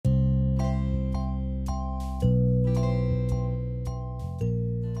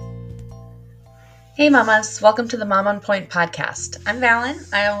Hey mamas, welcome to the Mom on Point podcast. I'm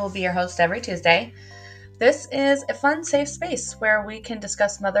Valen. I will be your host every Tuesday. This is a fun, safe space where we can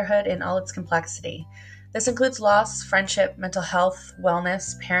discuss motherhood in all its complexity. This includes loss, friendship, mental health,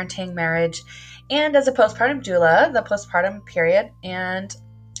 wellness, parenting, marriage, and as a postpartum doula, the postpartum period, and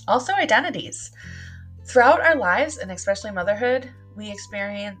also identities. Throughout our lives, and especially motherhood, we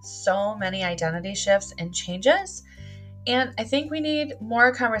experience so many identity shifts and changes, and I think we need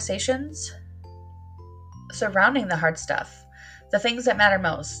more conversations surrounding the hard stuff, the things that matter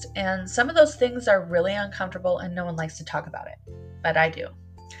most. And some of those things are really uncomfortable and no one likes to talk about it, but I do.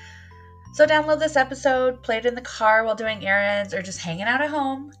 So download this episode, play it in the car while doing errands or just hanging out at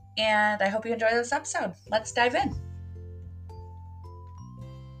home. And I hope you enjoy this episode. Let's dive in.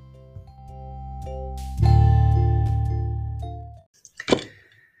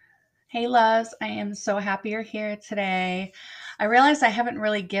 Hey loves, I am so happy you're here today. I realized I haven't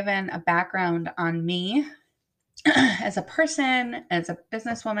really given a background on me as a person, as a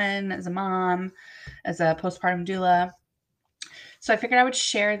businesswoman, as a mom, as a postpartum doula. So I figured I would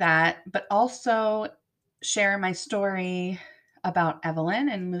share that, but also share my story about Evelyn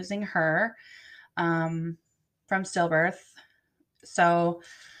and losing her from stillbirth. So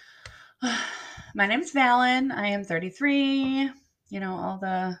my name's Valen. I am 33. You know, all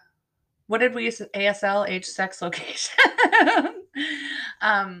the, what did we use? ASL, age, sex, location.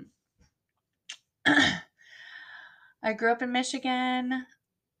 I grew up in Michigan.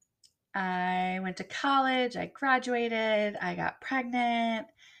 I went to college. I graduated. I got pregnant.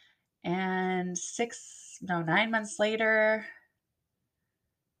 And 9 months later,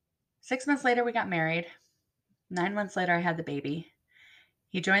 6 months later, we got married. 9 months later, I had the baby.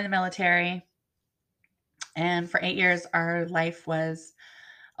 He joined the military. And for 8 years, our life was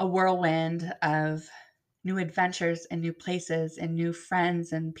a whirlwind of new adventures and new places and new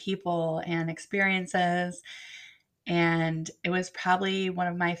friends and people and experiences. And it was probably one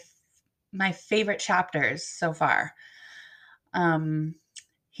of my favorite chapters so far.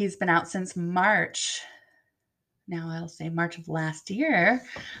 He's been out since March. Now I'll say March of last year.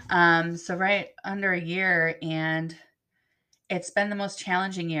 So right under a year, and it's been the most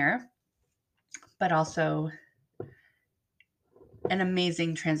challenging year, but also an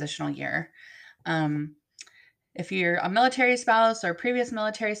amazing transitional year. If you're a military spouse or a previous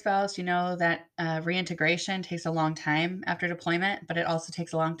military spouse, you know that reintegration takes a long time after deployment, but it also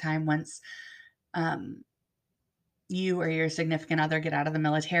takes a long time once you or your significant other get out of the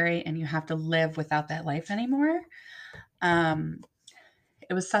military and you have to live without that life anymore.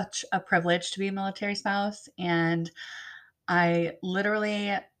 It was such a privilege to be a military spouse, and I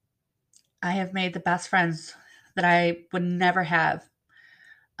have made the best friends that I would never have,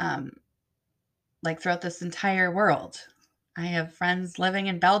 like throughout this entire world. I have friends living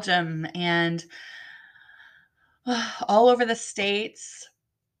in Belgium and all over the States.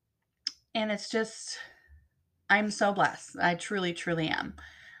 And it's just, I'm so blessed. I truly, truly am.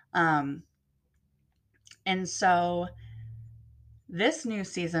 And so this new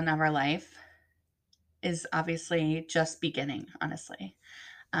season of our life is obviously just beginning, honestly.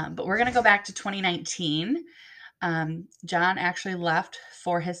 But we're going to go back to 2019. John actually left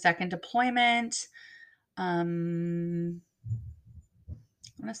for his second deployment. I'm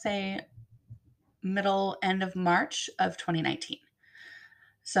going to say end of March of 2019.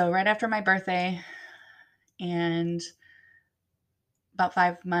 So right after my birthday and about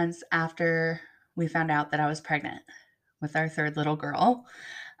 5 months after we found out that I was pregnant with our third little girl.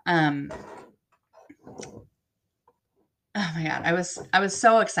 Oh my God, I was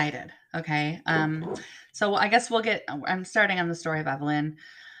so excited. Okay. So I guess I'm starting on the story of Evelyn.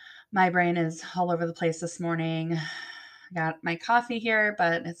 My brain is all over the place this morning. I got my coffee here,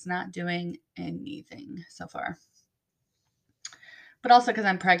 but it's not doing anything so far. But also because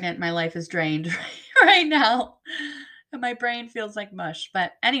I'm pregnant, my life is drained right now. And my brain feels like mush.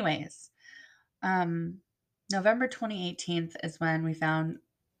 But anyways, November 2018 is when we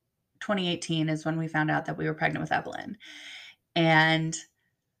found out that we were pregnant with Evelyn. And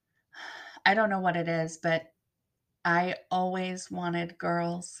I don't know what it is, but I always wanted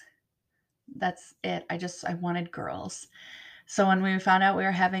girls. That's it. I wanted girls. So when we found out we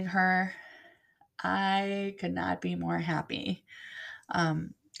were having her, I could not be more happy. I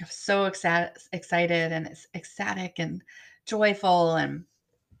was so excited and ecstatic and joyful and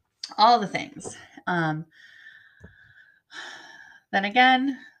all the things. Then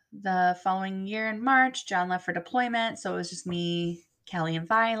again, the following year in March, John left for deployment. So it was just me, Kelly, and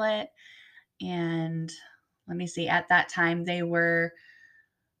Violet. And let me see, at that time they were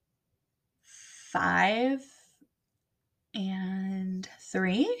 5 and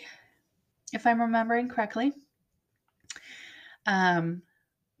 3. if I'm remembering correctly. Um,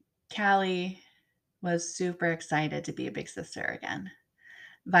 Callie was super excited to be a big sister again.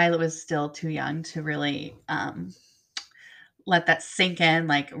 Violet was still too young to really let that sink in,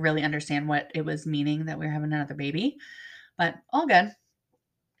 like really understand what it was meaning that we were having another baby, but all good.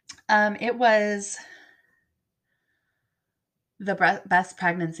 It was the best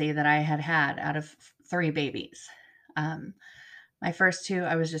pregnancy that I had had out of three babies. Um, my first two,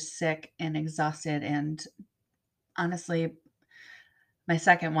 I was just sick and exhausted. And honestly, my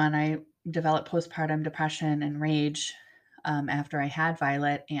second one, I developed postpartum depression and rage after I had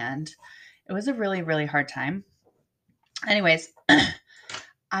Violet. And it was a really, really hard time. Anyways,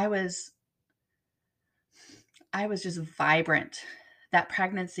 I was I was just vibrant. That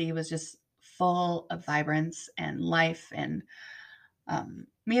pregnancy was just full of vibrance and life. And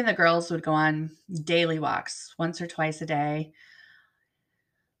me and the girls would go on daily walks once or twice a day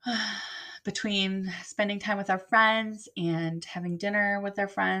between spending time with our friends and having dinner with our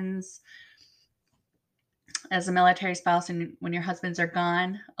friends. As a military spouse, and when your husbands are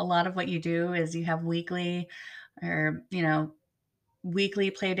gone, a lot of what you do is you have weekly or, weekly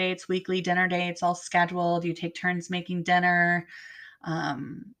play dates, weekly dinner dates, all scheduled. You take turns making dinner.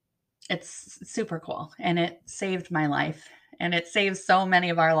 Um, it's super cool, and it saved my life, and it saves so many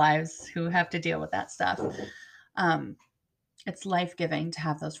of our lives who have to deal with that stuff. Um, it's life-giving to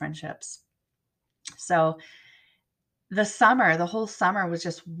have those friendships. So the whole summer was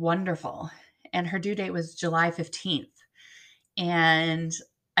just wonderful. And her due date was July 15th. And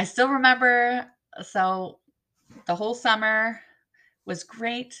I still remember, so the whole summer was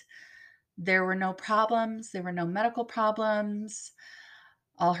great. There were no problems, there were no medical problems.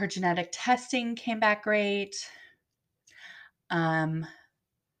 All her genetic testing came back great. Um,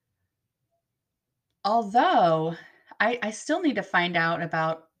 although I still need to find out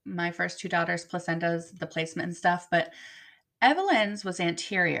about my first two daughters' placentas, the placement and stuff, but Evelyn's was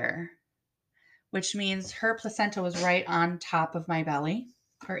anterior, which means her placenta was right on top of my belly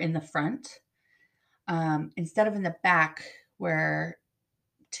or in the front, instead of in the back where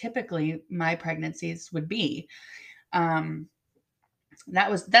typically my pregnancies would be. Um,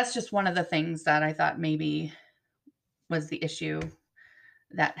 that's just one of the things that I thought maybe was the issue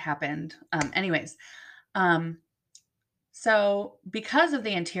that happened. Anyways, um, so because of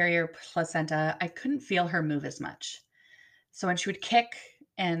the anterior placenta, I couldn't feel her move as much. So when she would kick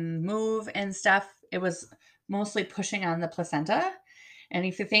and move and stuff, it was mostly pushing on the placenta. And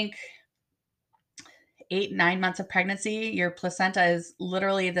if you think 8, 9 months of pregnancy, your placenta is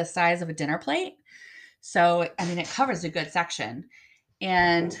literally the size of a dinner plate. So, I mean, it covers a good section.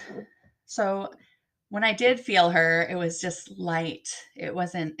 And so when I did feel her, it was just light. It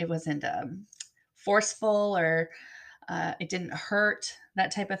wasn't forceful, or it didn't hurt,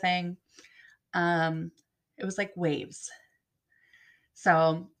 that type of thing. Um, it was like waves.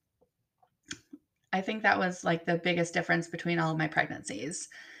 So I think that was like the biggest difference between all of my pregnancies,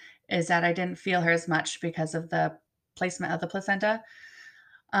 is that I didn't feel her as much because of the placement of the placenta.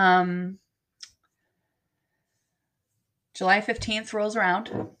 Um, July 15th rolls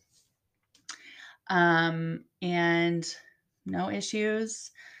around, and no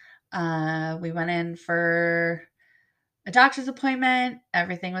issues. We went in for a doctor's appointment.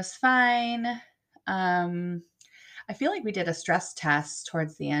 Everything was fine. I feel like we did a stress test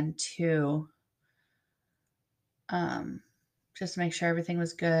towards the end too, um, just to make sure everything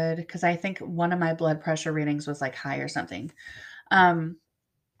was good. Because I think one of my blood pressure readings was like high or something. Um,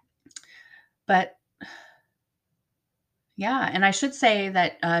 but yeah, and I should say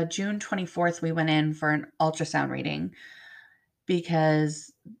that June 24th, we went in for an ultrasound reading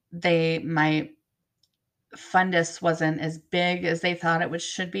because my fundus wasn't as big as they thought it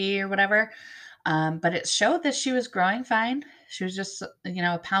should be or whatever. But it showed that she was growing fine. She was just,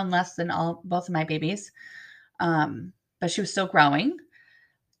 a pound less than both of my babies. But she was still growing.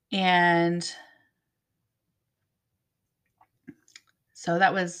 And so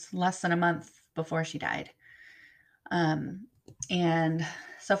that was less than a month before she died. And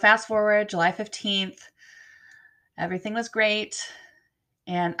so fast forward, July 15th, everything was great.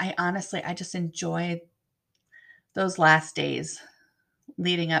 And I just enjoyed those last days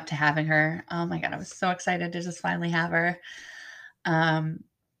leading up to having her. Oh my God, I was so excited to just finally have her.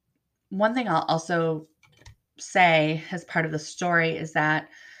 One thing I'll also say as part of the story is that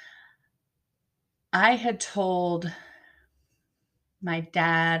I had told my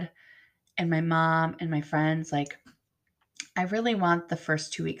dad and my mom and my friends, like, I really want the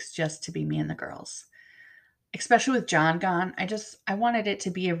first 2 weeks just to be me and the girls, especially with John gone. I wanted it to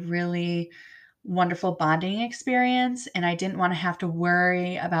be a really wonderful bonding experience, and I didn't want to have to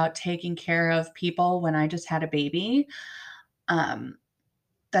worry about taking care of people when I just had a baby. Um,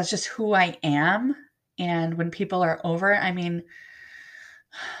 that's just who I am. And when people are over, I mean,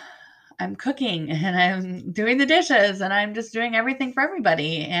 I'm cooking and I'm doing the dishes and I'm just doing everything for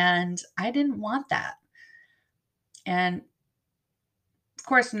everybody. And I didn't want that. And of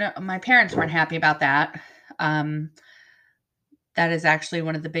course, no, my parents weren't happy about that. Um, that is actually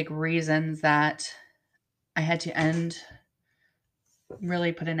one of the big reasons that I had to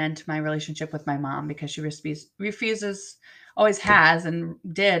really put an end to my relationship with my mom, because she refuses, always has, and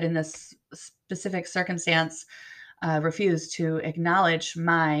did in this specific circumstance, refuse to acknowledge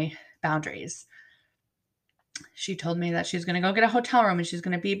my boundaries. She told me that she's going to go get a hotel room and she's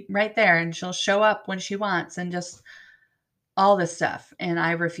going to be right there and she'll show up when she wants and just all this stuff. And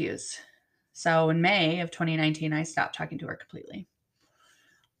I refused. So in May of 2019, I stopped talking to her completely.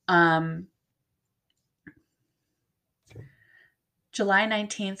 July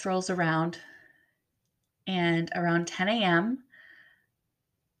 19th rolls around, and around 10 a.m.,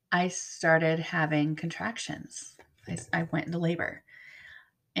 I started having contractions. I went into labor.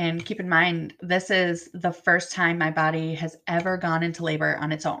 And keep in mind, this is the first time my body has ever gone into labor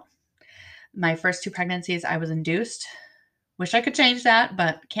on its own. My first 2 pregnancies, I was induced. Wish I could change that,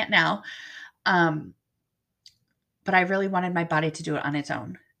 but can't now. But I really wanted my body to do it on its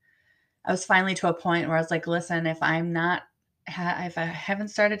own. I was finally to a point where I was like, listen, if I haven't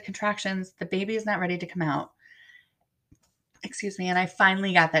started contractions, the baby is not ready to come out. Excuse me. And I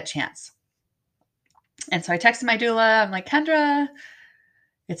finally got that chance. And so I texted my doula. I'm like, Kendra,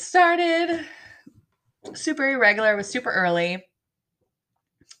 it started super irregular. It was super early.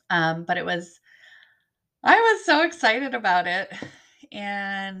 But I was so excited about it.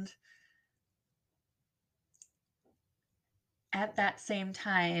 And at that same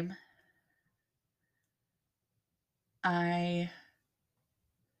time, I,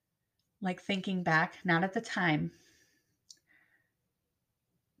 like, thinking back, not at the time,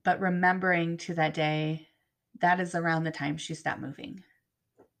 but remembering to that day, that is around the time she stopped moving.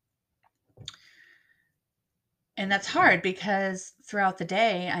 And that's hard because throughout the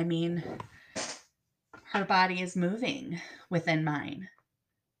day, I mean, her body is moving within mine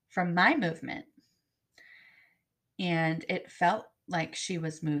from my movement. And it felt like she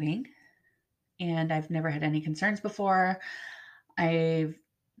was moving. And I've never had any concerns before. There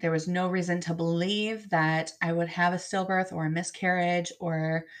was no reason to believe that I would have a stillbirth or a miscarriage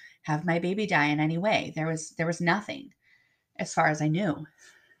or have my baby die in any way. There was nothing as far as I knew.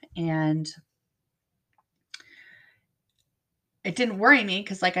 And it didn't worry me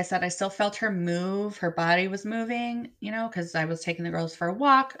because, like I said, I still felt her move. Her body was moving, because I was taking the girls for a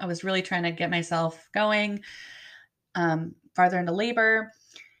walk. I was really trying to get myself going farther into labor.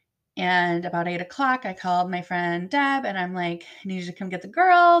 And about 8 o'clock, I called my friend Deb and I'm like, I need you to come get the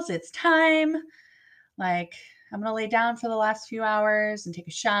girls. It's time. Like, I'm going to lay down for the last few hours and take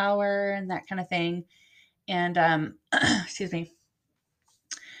a shower and that kind of thing. And, excuse me,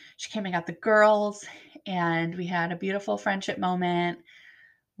 she came and got the girls, and we had a beautiful friendship moment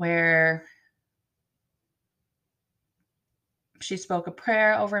where she spoke a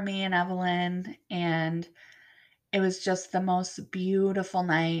prayer over me and Evelyn, and it was just the most beautiful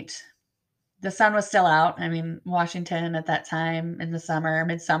night. The sun was still out. I mean, Washington at that time in the summer,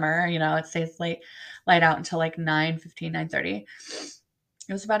 midsummer, it stays light out until like 9:15, 9:30.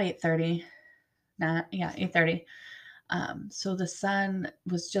 It was about 8:30. 8:30. So the sun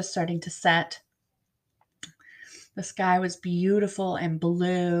was just starting to set. The sky was beautiful and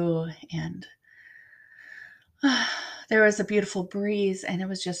blue, and there was a beautiful breeze, and it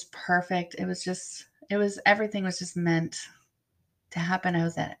was just perfect. Everything was just meant to happen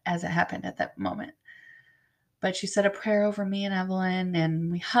as it happened at that moment. But she said a prayer over me and Evelyn,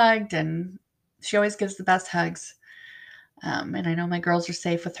 and we hugged, and she always gives the best hugs. And I know my girls are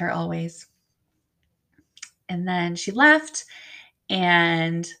safe with her always. And then she left,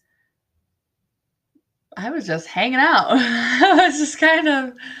 and I was just hanging out. I was just kind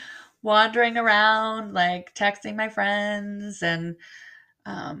of wandering around, like texting my friends, and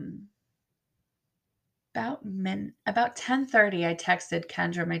about 10:30, I texted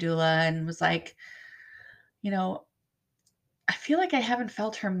Kendra, my doula, and was like, I feel like I haven't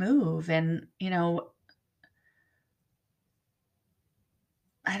felt her move, and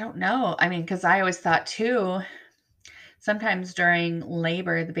I don't know. I mean, because I always thought too, sometimes during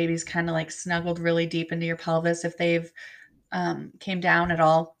labor, the baby's kind of like snuggled really deep into your pelvis if they've came down at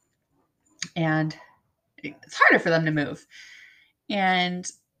all, and it's harder for them to move. And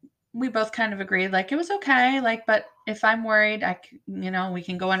we both kind of agreed, like, it was okay, like, but if I'm worried, we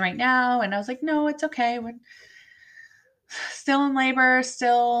can go in right now. And I was like, no, it's okay. We're still in labor,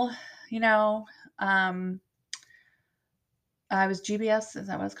 still, um, I was GBS, is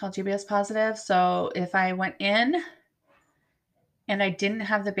that what it's called? GBS positive. So if I went in and I didn't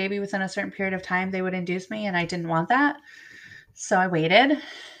have the baby within a certain period of time, they would induce me, and I didn't want that. So I waited,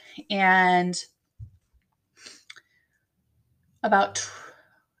 and I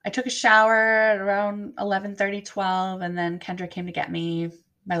took a shower at around 11:30, 12, and then Kendra came to get me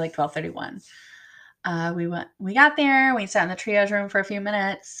by like 12:31. We got there, we sat in the triage room for a few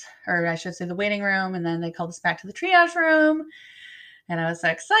minutes, or I should say the waiting room, and then they called us back to the triage room, and I was so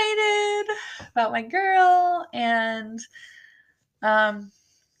excited about my girl, and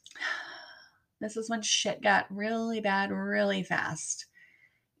this is when shit got really bad really fast,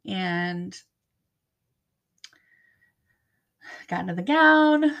 and got into the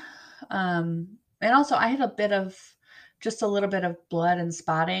gown, and also I had just a little bit of blood and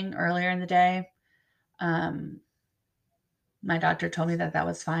spotting earlier in the day. My doctor told me that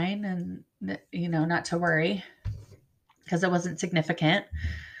was fine, and not to worry because it wasn't significant.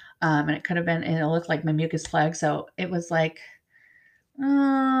 And it could have been, and it looked like my mucus plug. So it was like,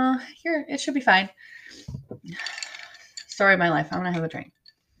 here, it should be fine. Story of my life. I'm going to have a drink.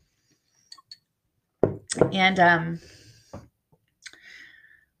 And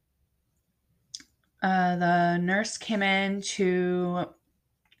the nurse came in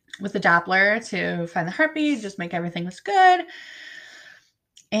with the Doppler to find the heartbeat, just make everything was good.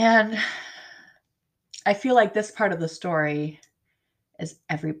 And I feel like this part of the story is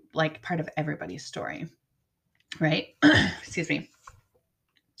part of everybody's story, right? Excuse me.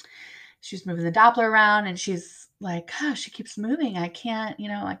 She's moving the Doppler around, and she's like, oh, she keeps moving. I can't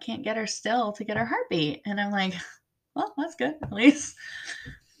get her still to get her heartbeat. And I'm like, well, that's good, at least.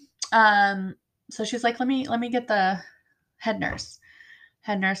 So she's like, let me get the head nurse.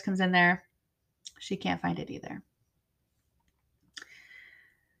 Head nurse comes in there. She can't find it either.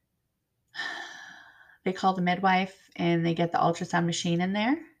 They call the midwife, and they get the ultrasound machine in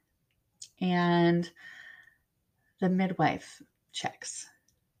there, and the midwife checks,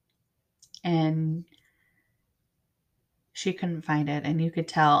 and she couldn't find it. And you could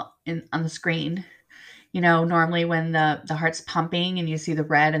tell on the screen, normally when the heart's pumping and you see the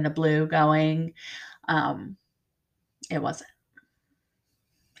red and the blue going, it wasn't.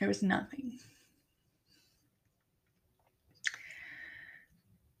 There was nothing.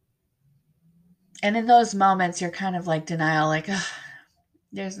 And in those moments, you're kind of like denial, like,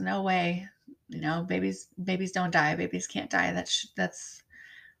 there's no way, babies don't die. Babies can't die. That's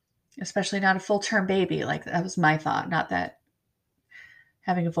especially not a full-term baby. Like, that was my thought. Not that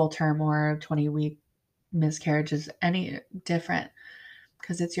having a full-term or 20-week miscarriage is any different,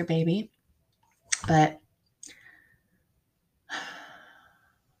 because it's your baby. But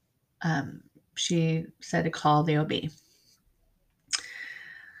she said to call the OB.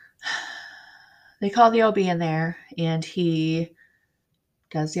 They call the OB in there, and he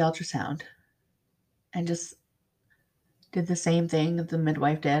does the ultrasound and just did the same thing that the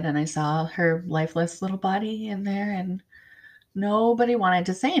midwife did. And I saw her lifeless little body in there, and nobody wanted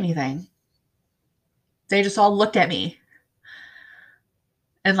to say anything. They just all looked at me.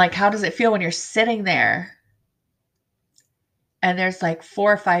 And like, how does it feel when you're sitting there and there's like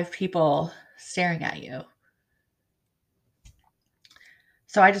 4 or 5 people staring at you?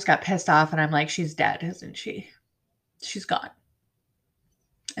 So I just got pissed off, and I'm like, she's dead, isn't she? She's gone.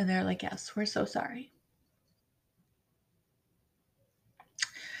 And they're like, yes, we're so sorry.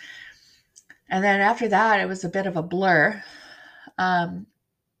 And then after that, it was a bit of a blur. John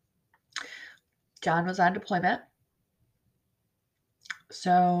was on deployment.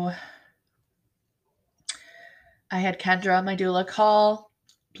 So I had Kendra, my doula, call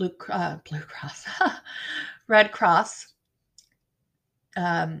Blue Cross, Red Cross,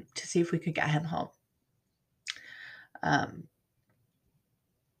 to see if we could get him home.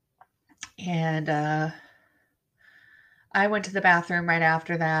 And I went to the bathroom right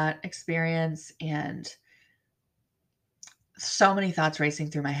after that experience, and so many thoughts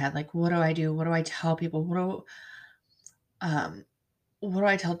racing through my head. Like, what do I do? What do I tell people? What do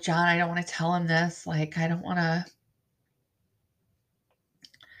I tell John? I don't want to tell him this. Like, I don't want to.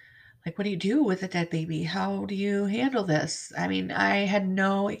 Like, what do you do with a dead baby? How do you handle this? I mean, I had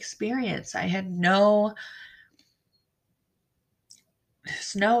no experience. I had no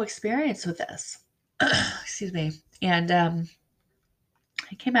experience with this. Excuse me. And I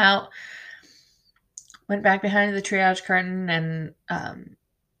came out, went back behind the triage curtain, and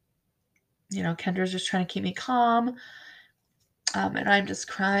Kendra's just trying to keep me calm. And I'm just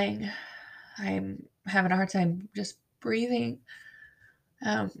crying. I'm having a hard time just breathing.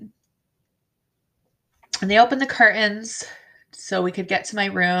 And they opened the curtains so we could get to my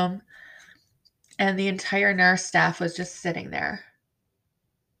room, and the entire nurse staff was just sitting there.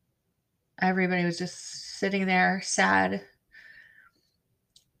 Everybody was just sitting there, sad.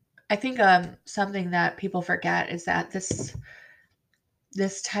 I think something that people forget is that this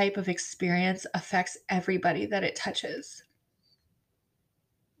type of experience affects everybody that it touches.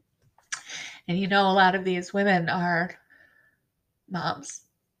 And a lot of these women are moms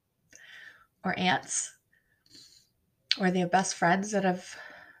or aunts, or they have best friends that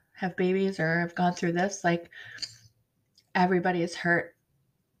have babies or have gone through this. Like, everybody is hurt.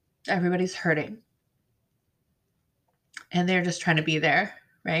 Everybody's hurting. And they're just trying to be there,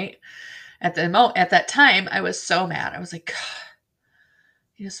 right? At that time, I was so mad. I was like, God,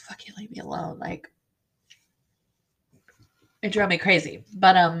 you just fucking leave me alone. Like, it drove me crazy.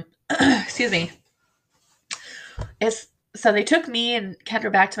 But excuse me. So they took me and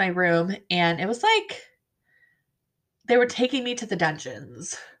Kendra back to my room, and it was like they were taking me to the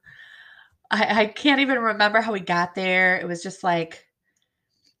dungeons. I can't even remember how we got there. It was just like,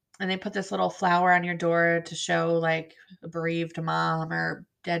 and they put this little flower on your door to show like a bereaved mom or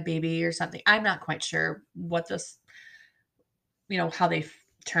dead baby or something. I'm not quite sure what this, how they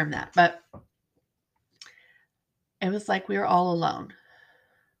term that, but it was like we were all alone.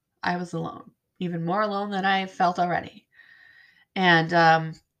 I was alone, even more alone than I felt already. And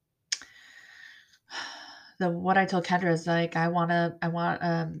what I told Kendra is like, I want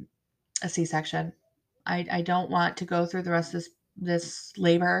a C-section. I don't want to go through the rest of this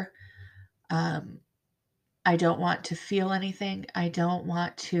labor. I don't want to feel anything. I just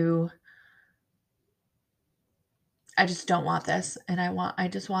don't want this. And I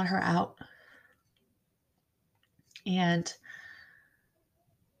just want her out. And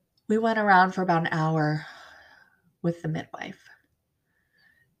we went around for about an hour with the midwife.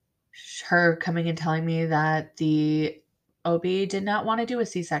 Her coming and telling me that the OB did not want to do a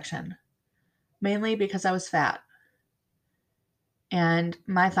C-section, mainly because I was fat. And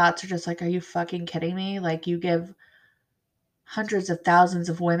my thoughts are just like, are you fucking kidding me? Like, you give hundreds of thousands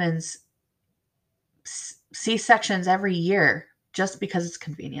of women's C-sections every year just because it's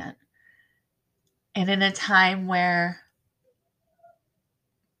convenient. And in a time where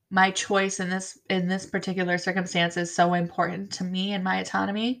my choice in this particular circumstance is so important to me and my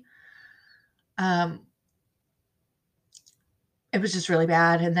autonomy, it was just really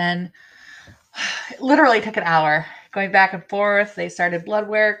bad. And then it literally took an hour going back and forth. They started blood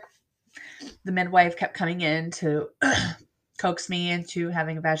work. The midwife kept coming in to coax me into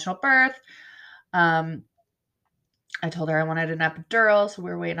having a vaginal birth. I told her I wanted an epidural, so we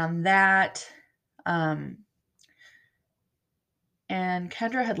were waiting on that. And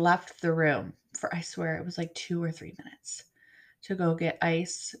Kendra had left the room for, I swear, it was like 2 or 3 minutes to go get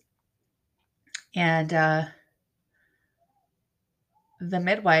ice. And the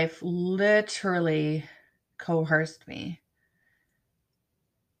midwife literally coerced me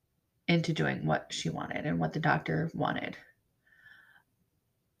into doing what she wanted and what the doctor wanted.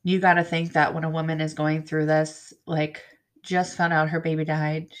 You got to think that when a woman is going through this, like, just found out her baby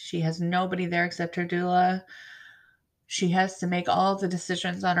died, she has nobody there except her doula. She has to make all the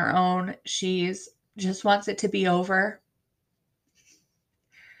decisions on her own. She's just wants it to be over.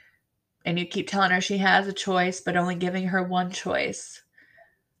 And you keep telling her she has a choice, but only giving her one choice.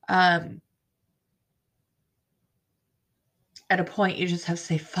 At a point, you just have to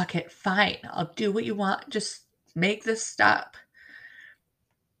say, fuck it, fine. I'll do what you want. Just make this stop.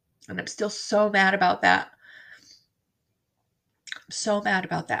 And I'm still so mad about that. So mad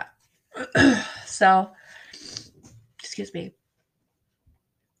about that. So, excuse me.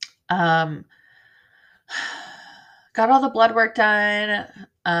 Got all the blood work done.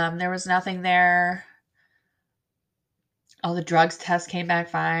 There was nothing there. All the drugs tests came back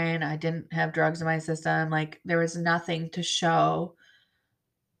fine. I didn't have drugs in my system. Like, there was nothing to show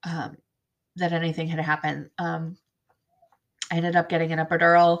that anything had happened. I ended up getting an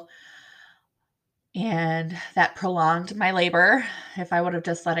epidural, and that prolonged my labor. If I would have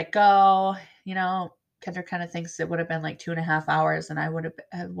just let it go, Kendra kind of thinks it would have been like 2.5 hours and I would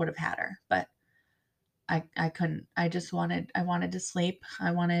have had her, but I couldn't. I wanted to sleep.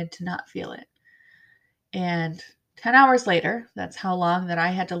 I wanted to not feel it. And 10 hours later, that's how long that I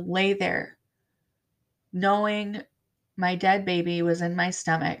had to lay there knowing my dead baby was in my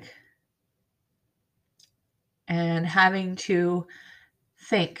stomach and having to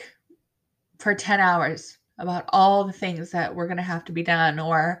think for 10 hours about all the things that were going to have to be done,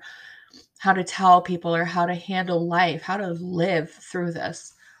 or how to tell people, or how to handle life, how to live through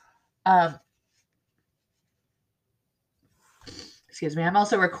this. Excuse me. I'm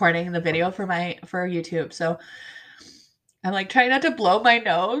also recording the video for YouTube. So I'm like trying not to blow my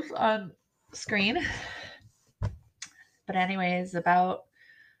nose on screen. But anyways, about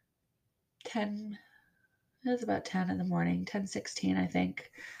 10, it was about 10 in the morning, 10:16, I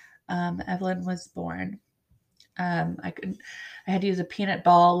think. Evelyn was born. I had to use a peanut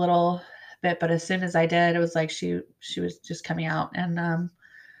ball a little bit, but as soon as I did, it was like she was just coming out, and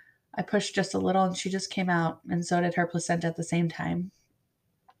I pushed just a little and she just came out, and so did her placenta at the same time,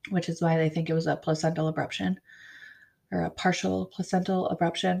 which is why they think it was a placental abruption or a partial placental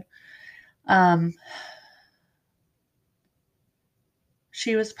abruption.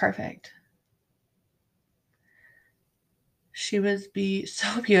 She was perfect. She was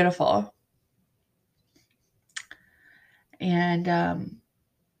so beautiful. And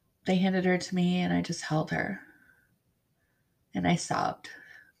they handed her to me, and I just held her. And I sobbed.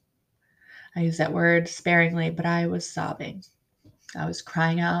 I use that word sparingly, but I was sobbing. I was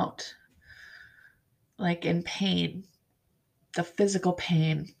crying out, like in pain, the physical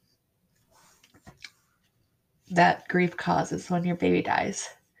pain that grief causes when your baby dies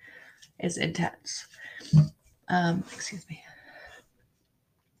is intense. Excuse me.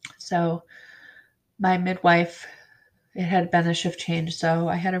 So my midwife, it had been a shift change, so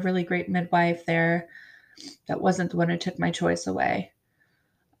I had a really great midwife there that wasn't the one who took my choice away.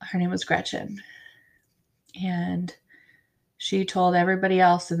 Her name was Gretchen. And she told everybody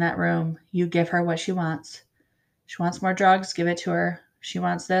else in that room, you give her what she wants. She wants more drugs, give it to her. She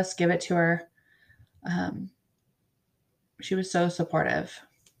wants this, give it to her. She was so supportive.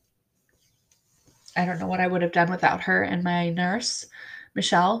 I don't know what I would have done without her and my nurse,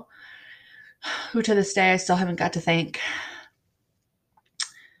 Michelle, who to this day I still haven't got to thank.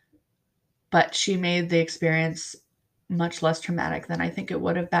 But she made the experience much less traumatic than I think it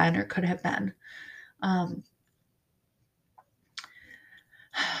would have been or could have been.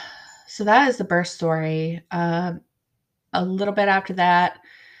 So that is the birth story. A little bit after that,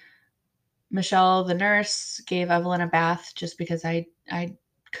 Michelle, the nurse, gave Evelyn a bath just because I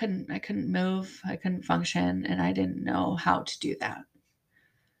couldn't move, I couldn't function, and I didn't know how to do that.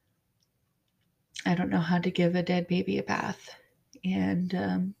 I don't know how to give a dead baby a bath.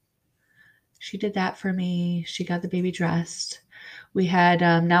 And she did that for me. She got the baby dressed. We had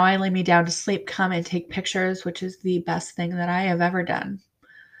Now I Lay Me Down to Sleep come and take pictures, which is the best thing that I have ever done.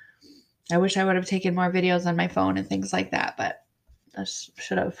 I wish I would have taken more videos on my phone and things like that, but I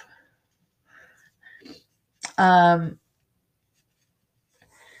should have.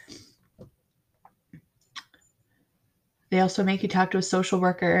 They also make you talk to a social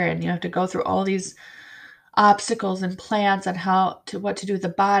worker, and you have to go through all these obstacles and plans on what to do with the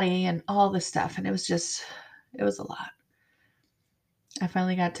body and all this stuff. And it was a lot. I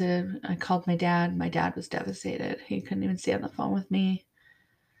called my dad. My dad was devastated. He couldn't even stay on the phone with me.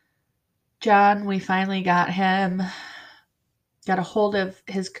 John, we finally got a hold of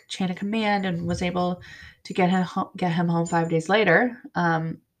his chain of command and was able to get him home 5 days later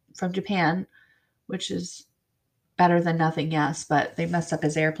from Japan, which is better than nothing, yes, but they messed up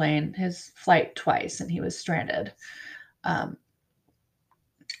his flight twice, and he was stranded.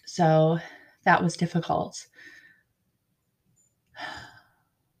 So that was difficult.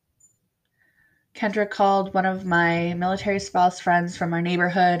 Kendra called one of my military spouse friends from our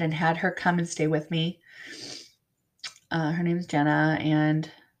neighborhood and had her come and stay with me. Her name is Jenna,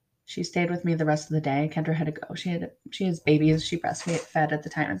 and she stayed with me the rest of the day. Kendra had to go. She has babies. She breastfed at the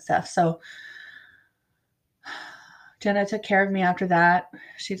time and stuff. So Jenna took care of me after that.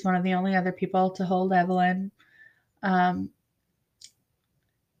 She's one of the only other people to hold Evelyn. When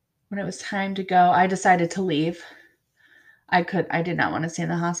it was time to go, I decided to leave. I did not want to stay in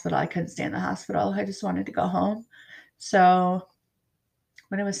the hospital. I couldn't stay in the hospital. I just wanted to go home. So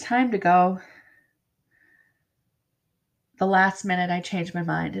when it was time to go, the last minute I changed my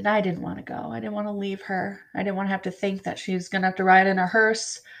mind, and I didn't want to go. I didn't want to leave her. I didn't want to have to think that she's going to have to ride in a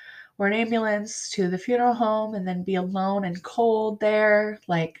hearse or an ambulance to the funeral home and then be alone and cold there.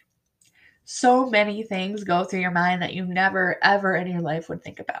 Like, so many things go through your mind that you never, ever in your life would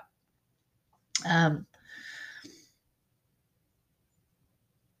think about.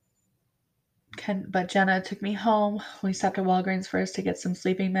 But Jenna took me home. We stopped at Walgreens first to get some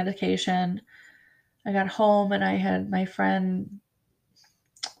sleeping medication. I got home and I had my friend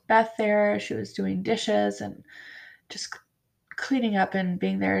Beth there. She was doing dishes and just cleaning up and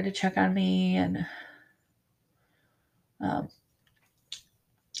being there to check on me. And I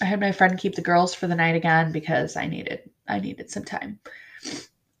had my friend keep the girls for the night again because I needed some time.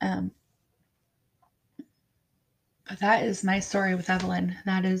 But that is my story with Evelyn.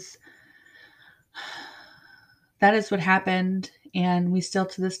 That is what happened. And we still,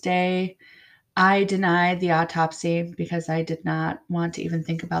 to this day, I denied the autopsy because I did not want to even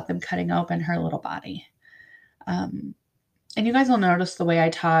think about them cutting open her little body. And you guys will notice the way I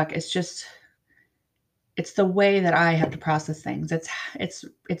talk. It's the way that I have to process things. It's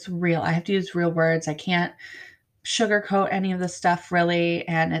real. I have to use real words. I can't sugarcoat any of this stuff really.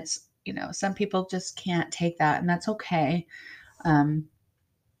 And it's, some people just can't take that, and that's okay.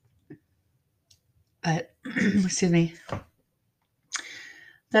 But excuse me.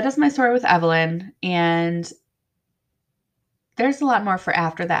 That is my story with Evelyn, and there's a lot more for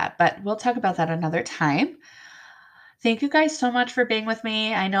after that, but we'll talk about that another time. Thank you guys so much for being with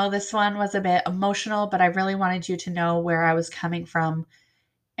me. I know this one was a bit emotional, but I really wanted you to know where I was coming from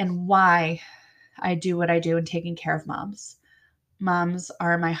and why I do what I do in taking care of moms. Moms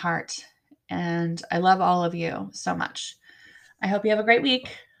are my heart, and I love all of you so much. I hope you have a great week.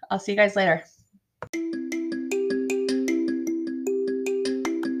 I'll see you guys later.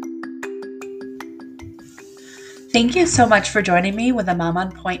 Thank you so much for joining me with the Mom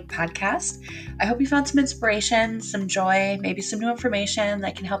on Point podcast. I hope you found some inspiration, some joy, maybe some new information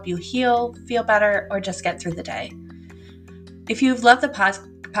that can help you heal, feel better, or just get through the day. If you've loved the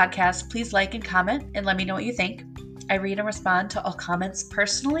podcast, please like and comment and let me know what you think. I read and respond to all comments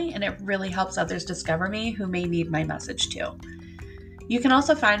personally, and it really helps others discover me who may need my message too. You can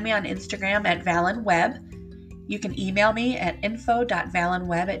also find me on Instagram at ValenWeb. You can email me at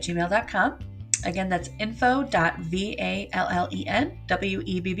info.valenweb@gmail.com. Again, that's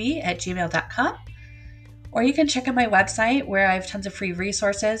info.vallenwebb@gmail.com. Or you can check out my website where I have tons of free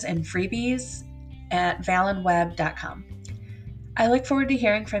resources and freebies at valenweb.com. I look forward to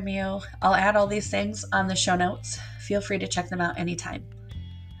hearing from you. I'll add all these things on the show notes. Feel free to check them out anytime.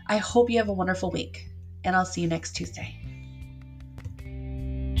 I hope you have a wonderful week, and I'll see you next Tuesday.